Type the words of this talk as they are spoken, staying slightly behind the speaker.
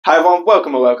Hi everyone,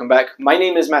 welcome or welcome back. My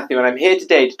name is Matthew and I'm here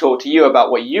today to talk to you about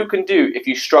what you can do if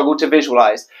you struggle to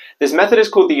visualize. This method is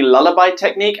called the Lullaby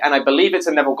technique and I believe it's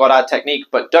a Neville Goddard technique,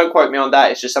 but don't quote me on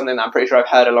that, it's just something that I'm pretty sure I've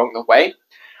heard along the way.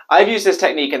 I've used this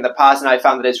technique in the past and I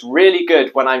found that it's really good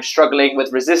when I'm struggling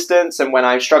with resistance and when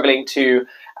I'm struggling to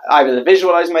either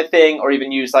visualize my thing or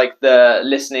even use like the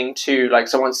listening to like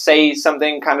someone say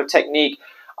something kind of technique.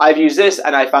 I've used this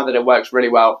and I found that it works really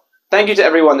well. Thank you to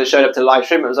everyone that showed up to the live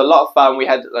stream. It was a lot of fun. We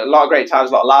had a lot of great times,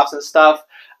 a lot of laughs and stuff.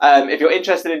 If you're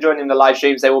interested in joining the live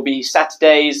streams, they will be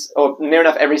Saturdays, or near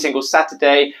enough every single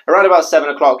Saturday, around about 7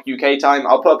 o'clock UK time.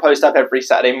 I'll put a post up every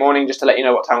Saturday morning just to let you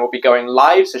know what time we'll be going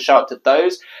live, so show up to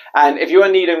those. And if you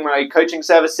are needing my coaching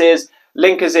services,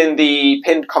 link is in the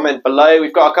pinned comment below.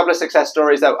 We've got a couple of success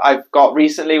stories that I've got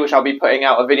recently, which I'll be putting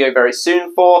out a video very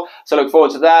soon for, so look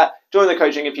forward to that. Join the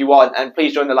coaching if you want, and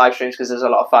please join the live streams because there's a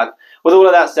lot of fun. With all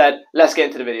of that said, let's get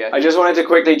into the video. I just wanted to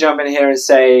quickly jump in here and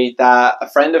say that a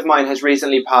friend of mine has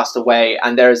recently passed away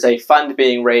and there is a fund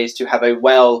being raised to have a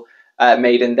well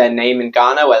made in their name in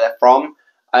Ghana, where they're from.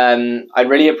 I'd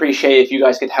really appreciate if you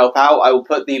guys could help out. I will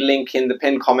put the link in the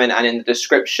pinned comment and in the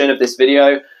description of this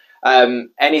video.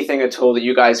 Anything at all that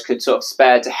you guys could sort of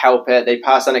spare to help it. They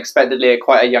passed unexpectedly at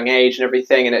quite a young age and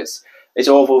everything, and it's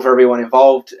awful for everyone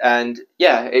involved, and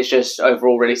yeah, it's just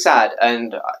overall really sad,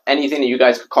 and anything that you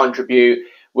guys could contribute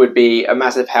would be a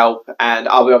massive help, and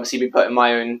I'll obviously be putting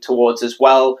my own towards as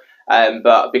well,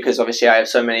 but because obviously I have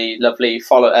so many lovely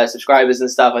subscribers and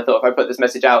stuff, I thought if I put this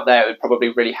message out there, it would probably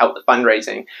really help the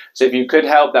fundraising. So if you could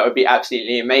help, that would be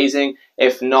absolutely amazing.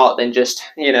 If not, then just,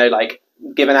 you know, like,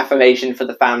 give an affirmation for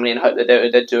the family and hope that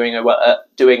they're doing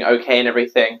okay and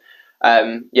everything.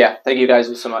 Yeah, thank you guys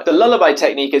all so much. The Lullaby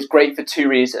technique is great for two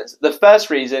reasons. The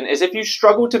first reason is if you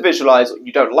struggle to visualize, or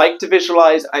you don't like to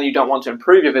visualize, and you don't want to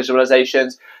improve your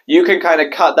visualizations, you can kind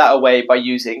of cut that away by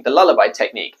using the Lullaby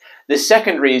technique. The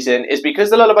second reason is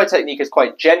because the Lullaby technique is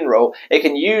quite general, it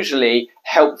can usually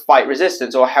help fight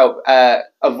resistance or help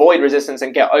avoid resistance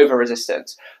and get over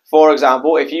resistance. For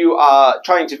example, if you are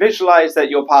trying to visualize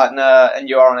that your partner and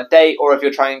you are on a date, or if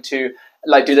you're trying to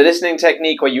like do the listening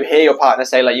technique where you hear your partner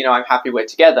say, like, you know, I'm happy we're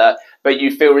together, but you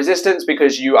feel resistance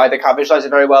because you either can't visualize it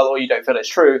very well or you don't feel it's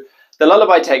true. The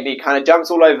Lullaby technique kind of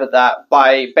jumps all over that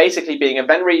by basically being a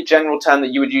very general term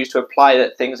that you would use to apply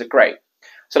that things are great.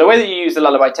 So the way that you use the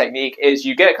Lullaby technique is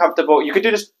you get comfortable. You could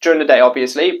do this during the day,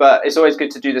 obviously, but it's always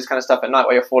good to do this kind of stuff at night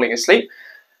while you're falling asleep.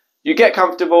 You get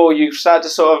comfortable, you start to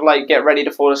sort of like get ready to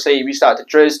fall asleep, you start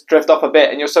to drift off a bit,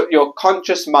 and your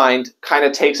conscious mind kind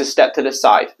of takes a step to the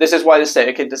side. This is why the state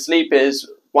akin to sleep is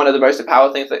one of the most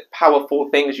powerful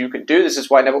things you can do. This is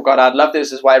why Neville Goddard loved it.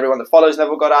 This is why everyone that follows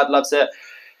Neville Goddard loves it.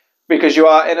 Because you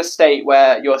are in a state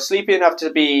where you're sleepy enough to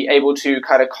be able to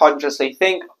kind of consciously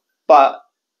think, but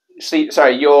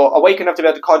you're awake enough to be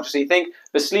able to consciously think,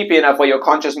 but sleepy enough where your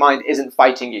conscious mind isn't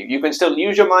fighting you. You can still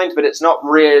use your mind, but it's not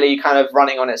really kind of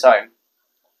running on its own.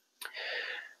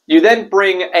 You then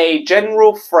bring a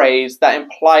general phrase that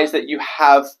implies that you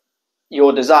have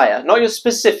your desire, not your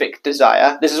specific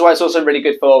desire. This is why it's also really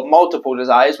good for multiple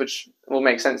desires, which will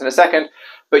make sense in a second,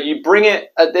 but you bring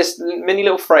it at this mini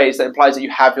little phrase that implies that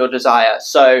you have your desire.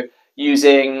 So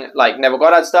using like Neville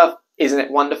Goddard stuff, isn't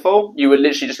it wonderful? You would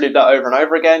literally just loop that over and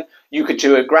over again. You could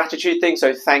do a gratitude thing,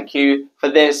 so thank you for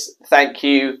this, thank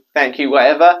you,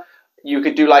 whatever. You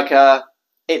could do like a,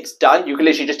 it's done. You could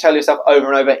literally just tell yourself over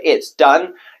and over, it's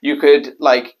done. You could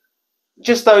like,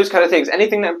 just those kind of things.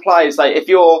 Anything that implies, like if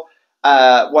you're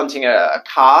wanting a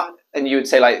car, and you would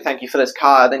say like, thank you for this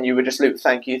car, then you would just loop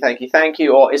thank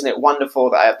you, or isn't it wonderful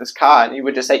that I have this car? And you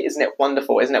would just say, isn't it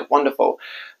wonderful, isn't it wonderful?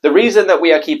 The reason that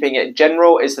we are keeping it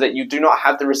general is so that you do not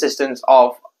have the resistance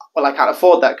of, well, I can't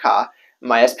afford that car,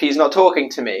 my SP is not talking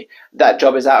to me, that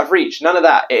job is out of reach. None of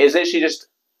that. It is literally just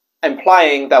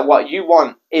implying that what you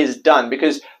want is done,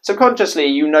 because subconsciously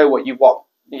you know what you want.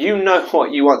 You know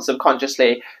what you want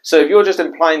subconsciously. So if you're just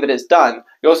implying that it's done,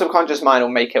 your subconscious mind will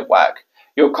make it work.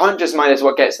 Your conscious mind is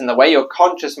what gets in the way. Your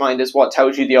conscious mind is what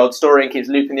tells you the old story and keeps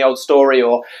looping the old story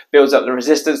or builds up the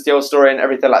resistance to the old story and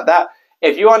everything like that.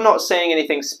 If you are not saying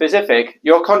anything specific,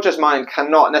 your conscious mind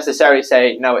cannot necessarily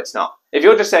say, no, it's not. If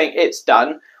you're just saying it's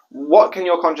done, what can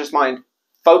your conscious mind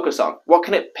focus on? What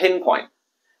can it pinpoint?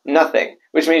 Nothing.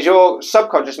 Which means your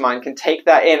subconscious mind can take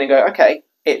that in and go, okay,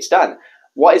 it's done.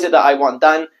 What is it that I want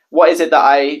done? What is it that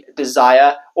I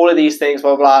desire? All of these things,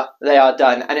 blah, blah, they are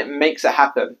done. And it makes it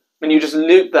happen. And you just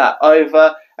loop that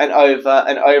over and over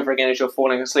and over again as you're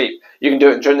falling asleep. You can do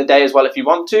it during the day as well if you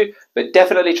want to, but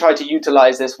definitely try to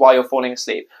utilize this while you're falling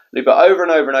asleep. Loop it over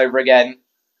and over and over again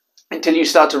until you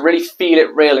start to really feel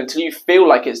it real, until you feel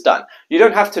like it's done. You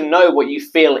don't have to know what you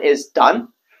feel is done,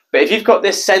 But if you've got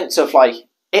this sense of like,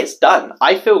 it's done,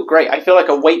 I feel great, I feel like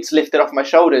a weight's lifted off my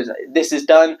shoulders, this is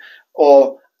done,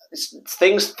 or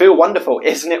things feel wonderful,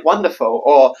 isn't it wonderful?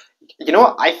 Or, you know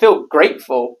what, I feel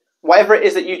grateful. Whatever it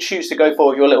is that you choose to go for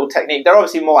with your little technique, there are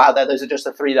obviously more out there, those are just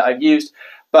the 3 that I've used,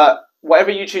 but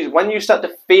whatever you choose, when you start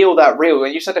to feel that real,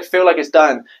 when you start to feel like it's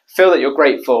done, feel that you're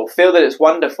grateful, feel that it's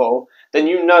wonderful, then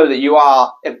you know that you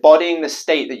are embodying the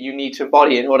state that you need to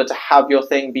embody in order to have your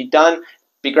thing be done,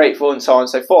 be grateful, and so on and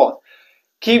so forth.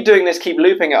 Keep doing this, keep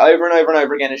looping it over and over and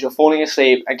over again as you're falling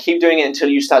asleep, and keep doing it until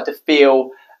you start to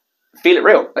feel it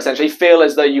real, essentially. Feel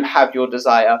as though you have your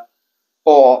desire,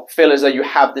 or feel as though you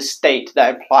have the state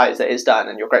that implies that it's done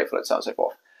and you're grateful, and so on and so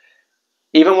forth.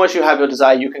 Even once you have your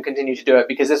desire, you can continue to do it,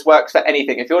 because this works for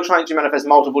anything. If you're trying to manifest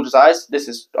multiple desires, this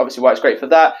is obviously why it's great for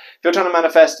that. If you're trying to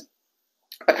manifest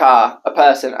a car, a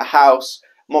person, a house,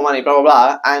 more money, blah, blah,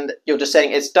 blah, and you're just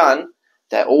saying it's done,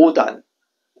 they're all done,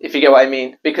 if you get what I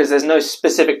mean, because there's no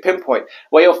specific pinpoint.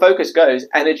 Where your focus goes,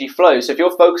 energy flows. So if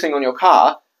you're focusing on your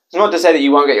car, it's not to say that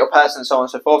you won't get your person and so on and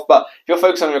so forth, but if you're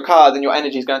focusing on your car, then your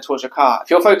energy is going towards your car. If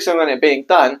you're focusing on it being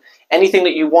done, anything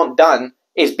that you want done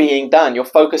is being done. You're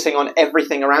focusing on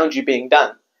everything around you being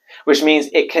done, which means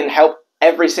it can help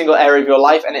every single area of your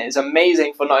life, and it is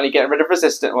amazing for not only getting rid of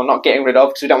resistance, or not getting rid of,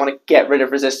 because we don't want to get rid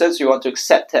of resistance, we want to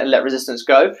accept it and let resistance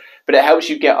go, but it helps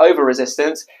you get over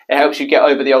resistance, it helps you get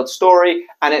over the old story,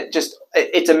 and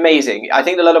it's amazing. I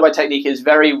think the Lullaby technique is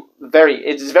very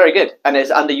good, and it's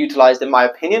underutilized in my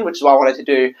opinion, which is why I wanted to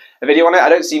do a video on it. I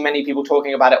don't see many people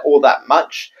talking about it all that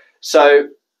much, so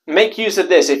make use of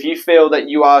this if you feel that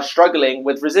you are struggling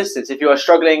with resistance, if you are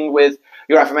struggling with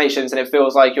your affirmations and it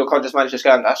feels like your conscious mind is just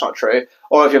going, that's not true,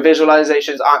 or if your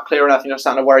visualizations aren't clear enough and you're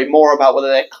starting to worry more about whether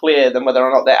they're clear than whether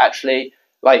or not they're actually,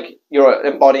 like, you're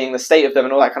embodying the state of them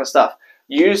and all that kind of stuff.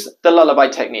 Use the Lullaby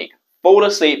technique. Fall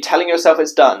asleep telling yourself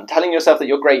it's done, telling yourself that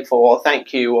you're grateful, or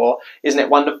thank you, or isn't it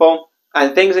wonderful,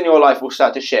 and things in your life will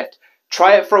start to shift.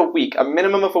 Try it for a week, a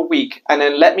minimum of a week, and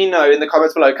then let me know in the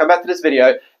comments below. Come back to this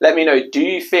video, let me know, do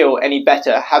you feel any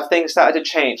better? Have things started to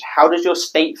change? How does your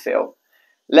state feel?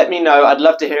 Let me know. I'd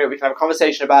love to hear it. We can have a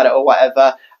conversation about it or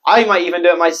whatever. I might even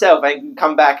do it myself and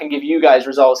come back and give you guys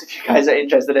results if you guys are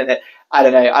interested in it. I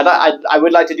don't know. I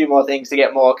would like to do more things to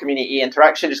get more community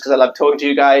interaction, just because I love talking to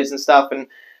you guys and stuff. And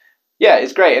yeah,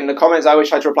 it's great. In the comments, I always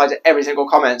try to reply to every single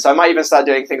comment. So I might even start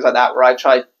doing things like that, where I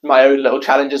try my own little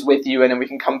challenges with you, and then we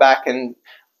can come back and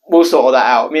we'll sort all that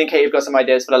out. Me and Katie have got some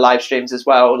ideas for the live streams as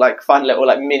well, like fun little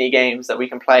like mini games that we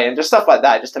can play and just stuff like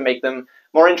that, just to make them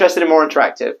more interested and more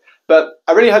interactive. But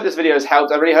I really hope this video has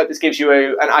helped. I really hope this gives you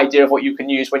an idea of what you can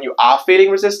use when you are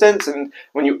feeling resistance and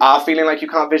when you are feeling like you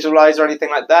can't visualize or anything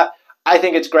like that. I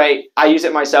think it's great. I use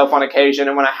it myself on occasion,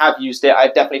 and when I have used it,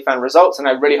 I've definitely found results, and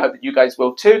I really hope that you guys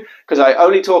will too, because I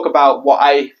only talk about what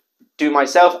I do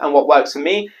myself and what works for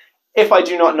me. If I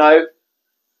do not know,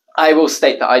 I will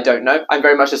state that I don't know. I'm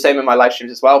very much the same in my live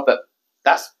streams as well, but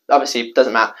that's obviously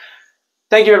doesn't matter.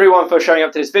 Thank you everyone for showing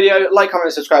up to this video. Like, comment,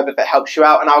 and subscribe if it helps you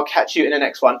out, and I'll catch you in the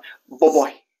next one.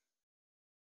 Bye-bye.